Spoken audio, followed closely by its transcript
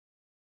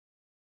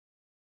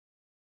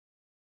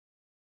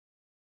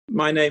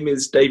My name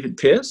is David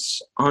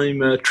Pearce.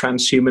 I'm a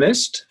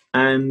transhumanist,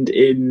 and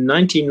in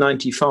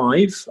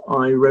 1995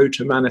 I wrote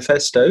a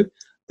manifesto,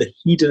 The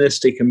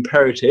Hedonistic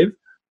Imperative,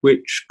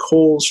 which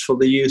calls for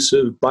the use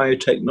of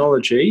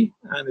biotechnology,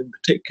 and in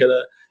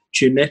particular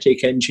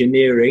genetic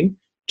engineering,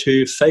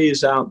 to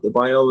phase out the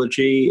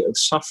biology of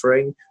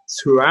suffering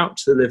throughout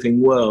the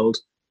living world.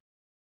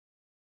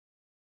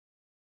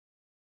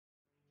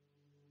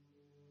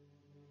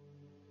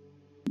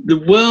 The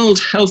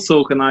World Health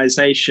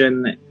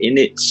Organization, in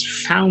its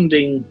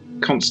founding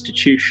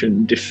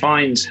constitution,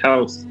 defines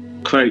health,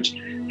 quote,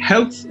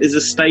 "Health is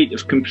a state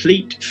of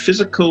complete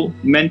physical,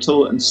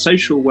 mental and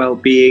social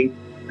well-being,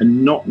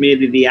 and not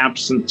merely the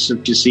absence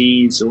of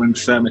disease or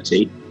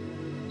infirmity."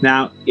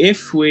 Now,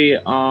 if we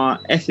are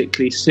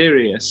ethically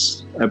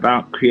serious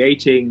about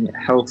creating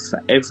health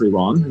for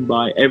everyone, and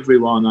by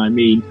everyone I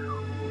mean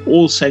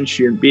all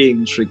sentient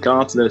beings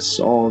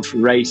regardless of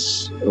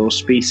race or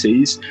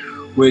species,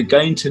 we're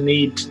going to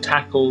need to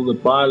tackle the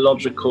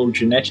biological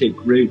genetic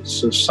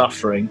roots of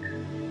suffering.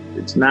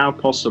 It's now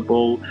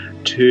possible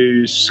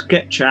to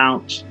sketch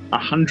out a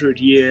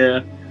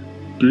 100-year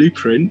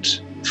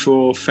blueprint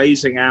for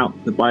phasing out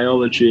the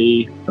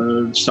biology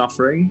of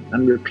suffering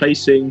and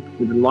replacing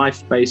with a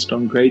life based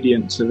on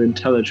gradients of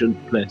intelligent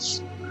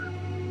bliss.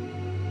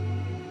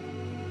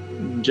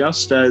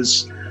 Just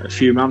as a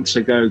few months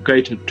ago,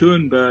 Greta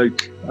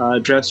Thunberg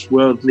addressed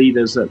world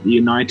leaders at the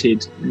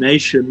United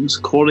Nations,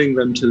 calling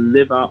them to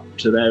live up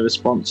to their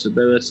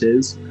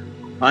responsibilities,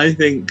 I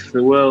think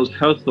the World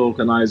Health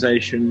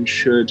Organization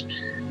should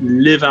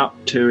live up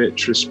to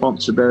its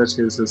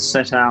responsibilities as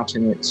set out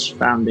in its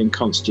founding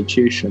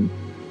constitution.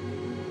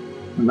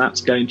 And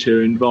that's going to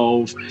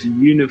involve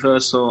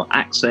universal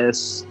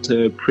access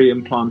to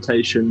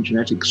pre-implantation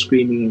genetic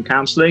screening and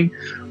counselling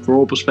for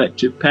all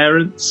prospective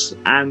parents,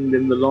 and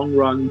in the long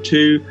run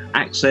too,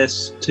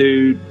 access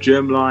to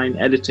germline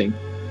editing.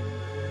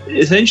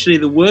 Essentially,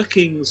 the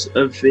workings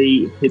of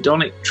the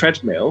hedonic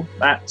treadmill,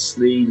 that's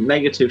the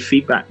negative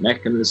feedback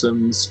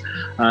mechanisms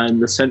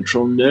and the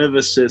central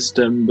nervous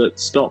system that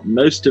stop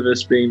most of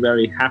us being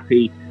very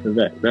happy for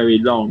very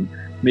long,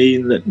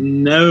 mean that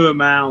no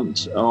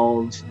amount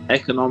of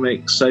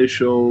economic,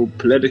 social,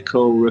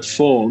 political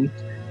reform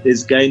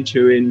is going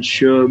to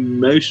ensure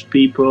most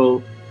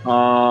people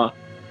are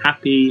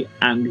happy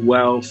and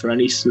well for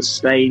any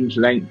sustained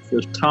length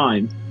of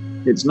time.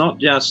 It's not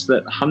just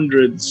that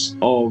hundreds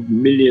of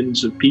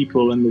millions of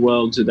people in the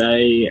world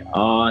today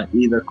are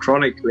either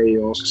chronically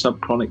or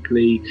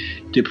subchronically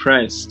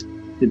depressed.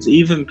 It's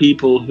even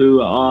people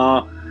who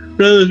are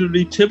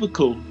relatively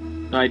typical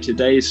by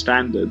today's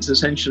standards.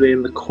 Essentially,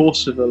 in the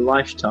course of a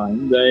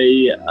lifetime,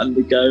 they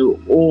undergo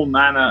all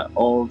manner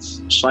of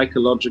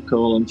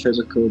psychological and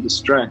physical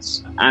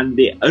distress. And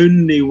the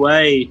only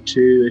way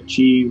to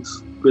achieve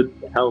good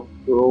health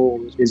for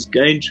all is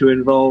going to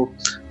involve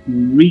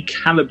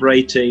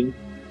recalibrating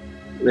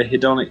the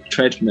hedonic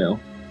treadmill,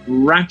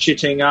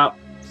 ratcheting up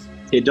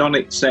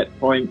hedonic set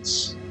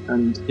points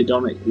and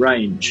hedonic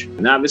range.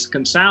 Now, this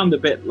can sound a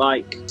bit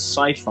like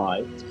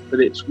sci-fi, but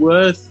it's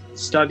worth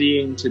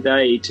studying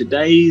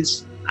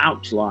today's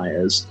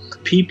outliers,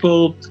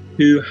 people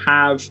who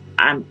have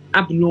an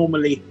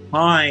abnormally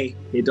high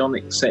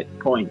hedonic set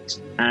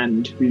point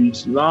and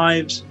whose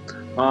lives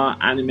are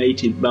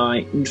animated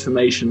by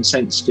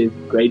information-sensitive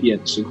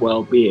gradients of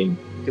well-being.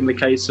 In the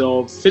case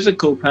of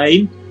physical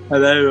pain,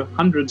 although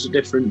hundreds of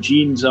different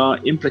genes are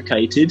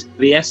implicated,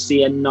 the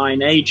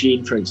SCN9A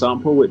gene, for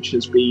example, which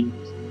has been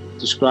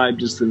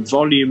described as the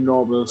volume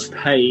knob of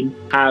pain,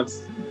 have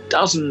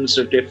dozens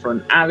of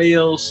different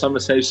alleles, some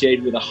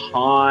associated with a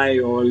high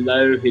or a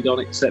low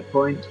hedonic set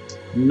point,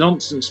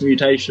 nonsense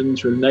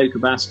mutations with no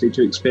capacity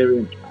to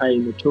experience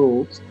pain at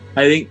all.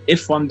 I think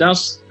if one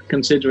does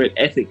consider it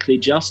ethically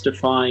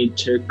justified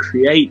to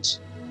create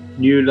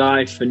new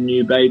life and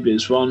new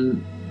babies,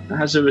 one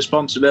has a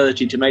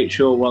responsibility to make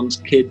sure one's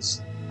kids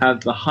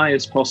have the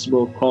highest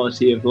possible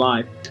quality of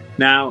life.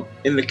 Now,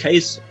 in the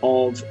case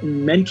of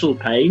mental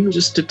pain,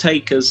 just to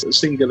take as a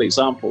single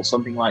example,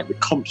 something like the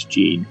COMT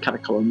gene,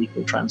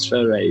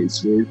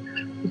 catechol-methyltransferase, with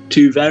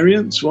two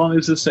variants. One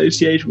is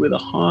associated with a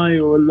high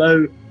or a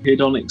low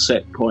hedonic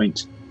set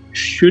point.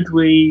 Should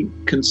we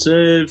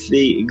conserve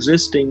the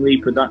existing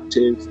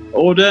reproductive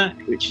order,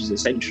 which is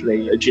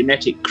essentially a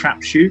genetic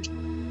crapshoot,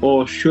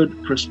 or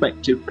should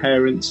prospective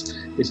parents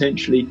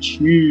essentially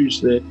choose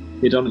the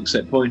hedonic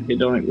set point,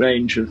 hedonic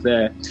range of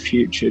their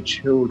future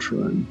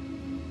children?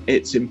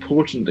 It's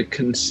important to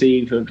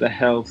conceive of the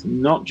health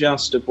not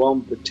just of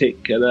one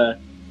particular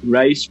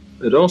race,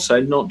 but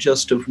also not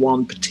just of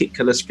one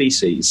particular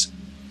species.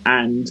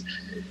 And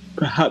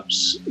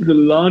perhaps the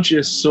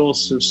largest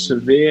source of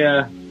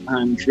severe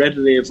and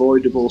readily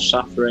avoidable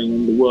suffering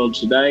in the world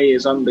today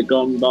is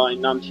undergone by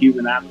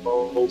non-human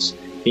animals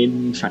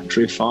in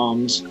factory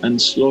farms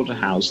and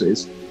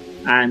slaughterhouses.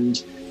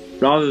 And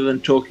rather than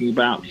talking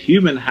about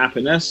human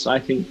happiness, I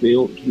think we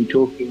ought to be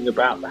talking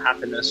about the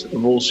happiness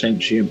of all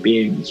sentient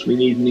beings. We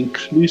need an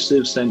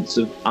inclusive sense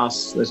of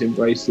us that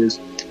embraces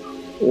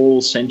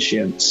all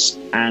sentience,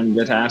 and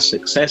that our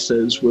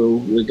successors will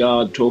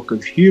regard talk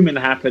of human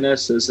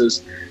happiness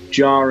as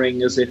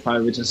jarring as if I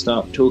were to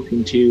start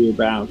talking to you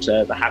about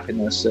the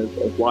happiness of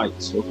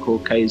whites or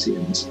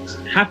Caucasians.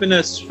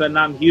 Happiness for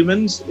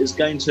non-humans is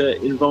going to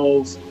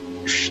involve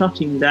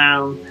shutting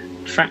down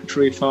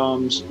factory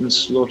farms and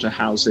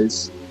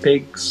slaughterhouses.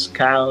 Pigs,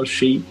 cows,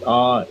 sheep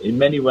are in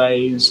many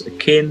ways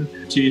akin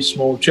to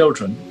small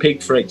children. A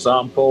pig, for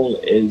example,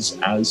 is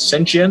as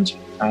sentient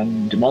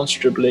and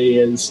demonstrably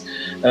as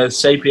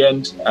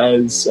sapient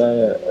as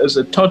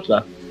a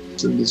toddler,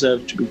 and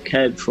deserve to be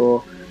cared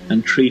for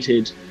and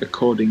treated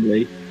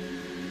accordingly.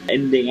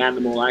 Ending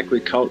animal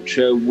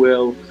agriculture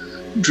will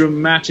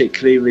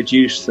dramatically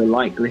reduce the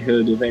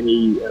likelihood of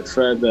any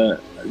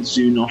further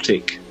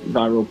zoonotic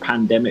viral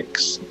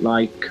pandemics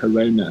like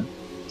corona.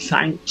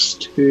 Thanks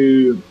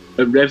to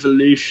a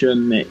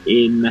revolution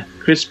in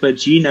CRISPR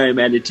genome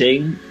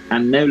editing,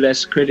 and no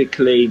less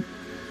critically,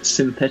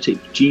 synthetic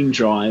gene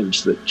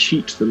drives that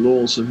cheat the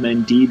laws of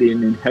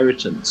Mendelian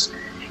inheritance,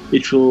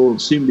 it will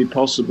soon be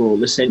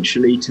possible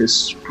essentially to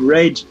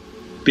spread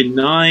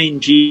benign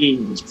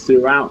genes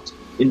throughout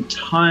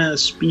entire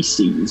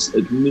species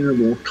at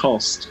minimal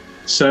cost.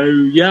 So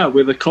yeah,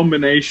 with a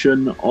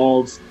combination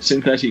of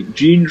synthetic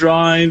gene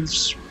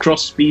drives,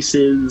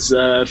 cross-species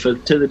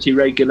fertility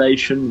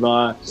regulation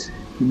via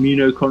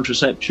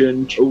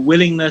immunocontraception, a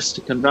willingness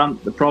to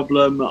confront the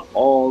problem of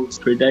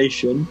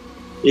predation,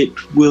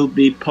 it will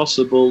be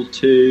possible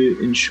to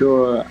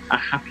ensure a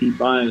happy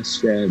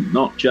biosphere,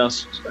 not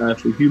just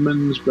for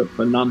humans, but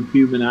for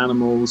non-human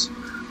animals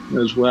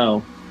as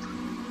well.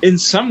 In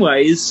some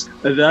ways,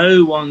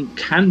 although one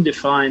can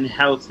define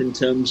health in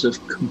terms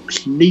of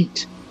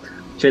complete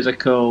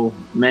physical,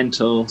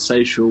 mental,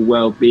 social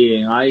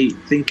well-being, I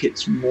think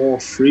it's more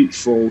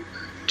fruitful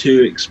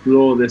to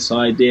explore this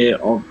idea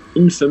of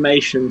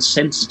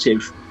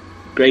information-sensitive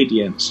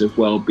gradients of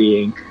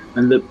well-being,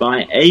 and that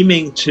by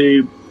aiming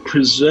to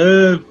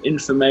preserve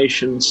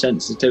information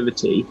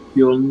sensitivity,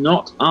 you're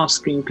not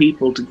asking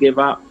people to give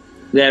up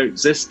their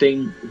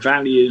existing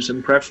values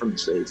and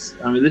preferences.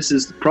 I mean, this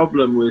is the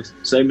problem with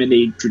so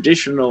many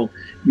traditional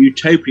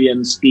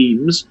utopian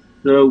schemes.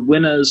 There are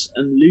winners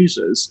and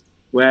losers,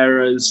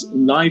 whereas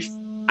life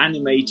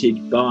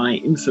animated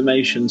by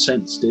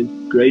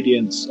information-sensitive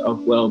gradients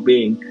of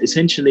well-being,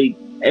 essentially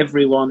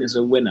everyone is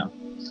a winner.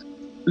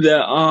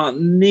 There are,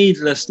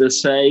 needless to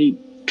say,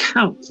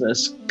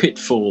 countless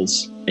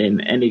pitfalls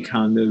in any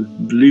kind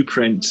of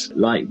blueprint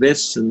like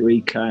this, and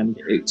we can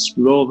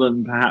explore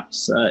them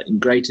perhaps in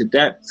greater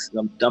depth.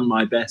 I've done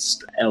my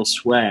best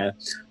elsewhere.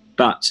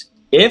 But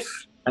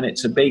if, and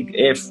it's a big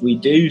if, we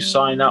do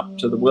sign up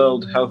to the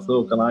World Health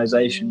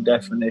Organization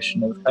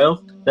definition of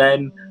health,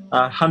 then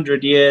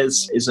 100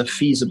 years is a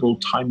feasible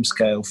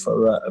timescale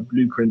for a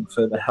blueprint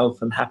for the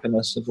health and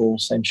happiness of all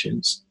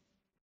sentience.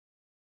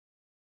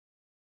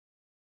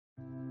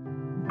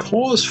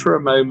 Pause for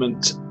a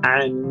moment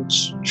and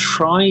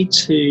try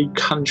to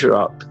conjure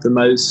up the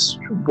most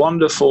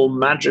wonderful,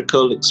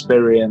 magical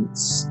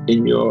experience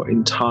in your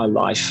entire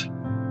life.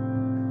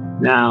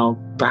 Now,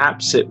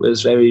 perhaps it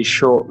was very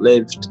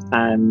short-lived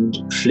and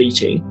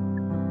fleeting,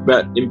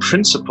 but in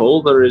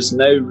principle, there is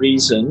no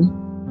reason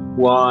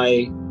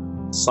why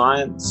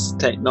science,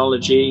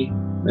 technology,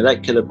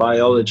 molecular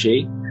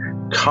biology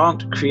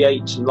can't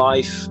create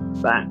life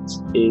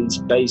that is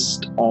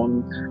based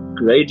on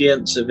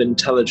gradients of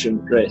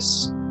intelligent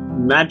bliss,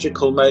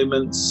 magical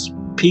moments,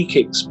 peak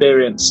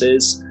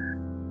experiences,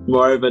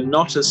 moreover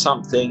not as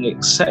something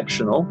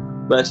exceptional,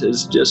 but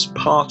as just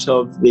part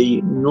of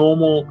the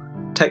normal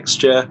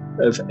texture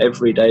of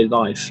everyday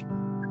life.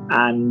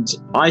 And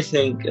I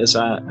think as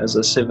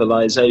a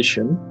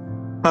civilization,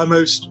 our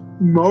most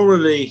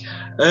morally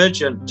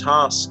urgent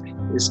task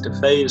is to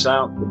phase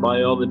out the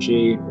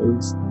biology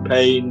of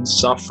pain,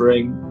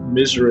 suffering,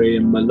 misery,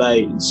 and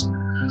malaise.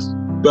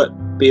 But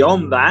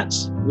beyond that,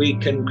 we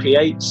can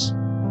create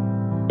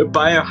a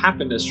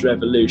biohappiness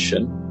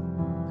revolution,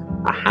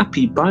 a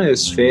happy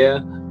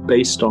biosphere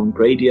based on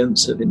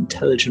gradients of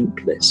intelligent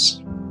bliss.